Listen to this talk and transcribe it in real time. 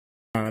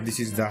This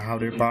is the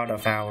outer part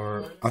of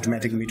our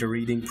automatic meter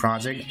reading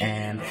project,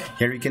 and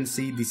here you can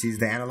see this is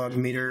the analog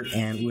meter,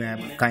 and we have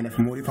kind of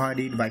modified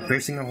it by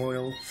pressing a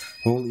hole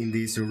in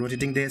this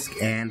rotating disc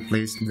and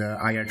placed the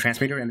IR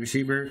transmitter and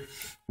receiver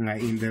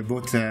in the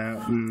both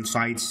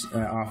sides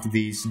of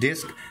this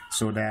disc,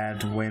 so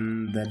that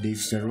when the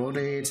disc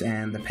rotates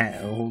and the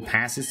hole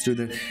passes through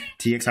the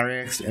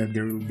TXRX,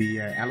 there will be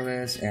a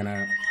LOS and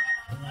a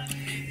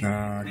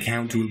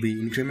count will be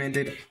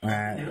incremented.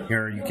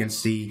 Here you can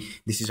see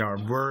this is our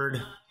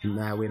board.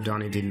 We've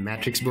done it in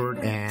matrix board,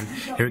 and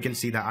here you can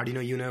see the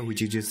Arduino Uno,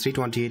 which is just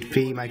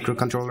 328P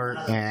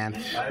microcontroller, and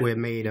we have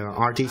made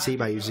RTC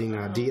by using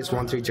a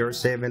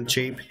DS1307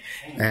 chip,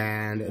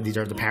 and these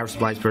are the power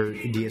supplies for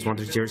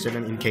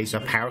DS1307 in case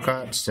of power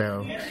cut.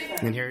 So,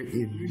 and here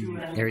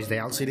is the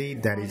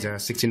LCD. That is a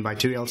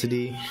 16:2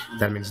 LCD.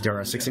 That means there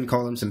are 16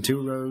 columns and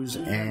 2 rows,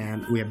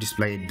 and we have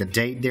displayed the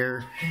date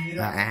there,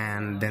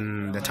 and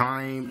then the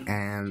time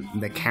and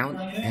the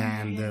count,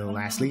 and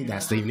lastly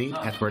that's the unit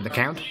as per the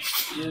count.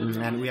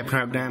 And we have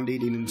programmed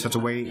it in such a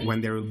way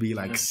when there will be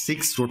like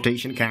 6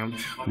 rotation count,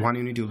 1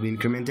 unit will be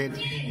incremented,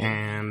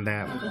 and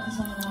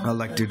I'd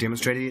like to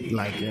demonstrate it.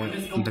 Like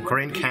the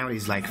current count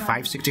is like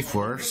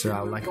 564, so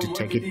I'd like to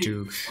take it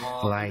to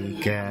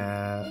like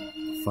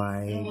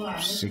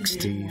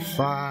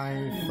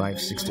 565,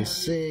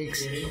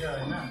 566,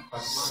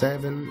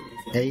 7,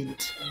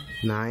 8,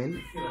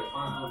 9,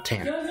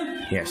 10.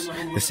 Yes,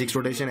 the 6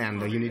 rotation and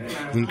the unit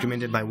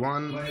incremented by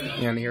 1.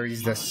 And here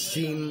is the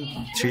SIM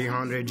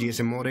 300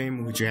 GSM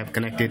modem, which you have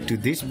connected to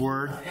this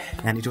board,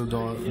 and it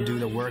will do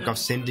the work of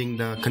sending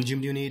the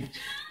consumed unit.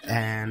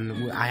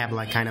 And I have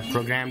like kind of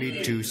programmed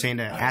it to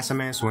send a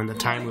SMS when the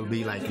time will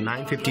be like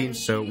 9:15,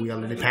 so we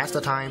already passed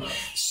the time,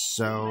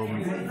 so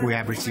we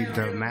have received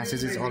the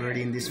messages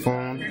already in this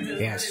phone.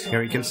 Yes,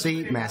 here you can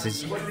see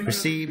message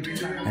received,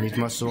 and it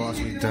must show us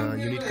with the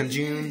unit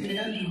consumed.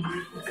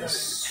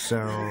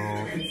 So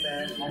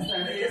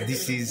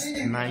this is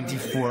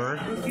 94,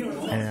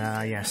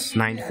 yes,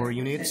 94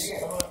 units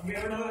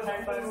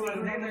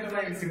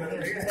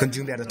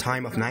consumed at a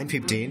time of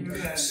 9:15.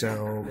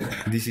 So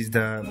this is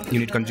the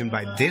unit consumed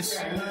by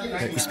this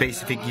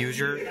specific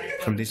user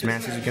from this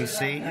message you can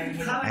see,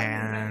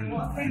 and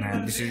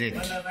this is it.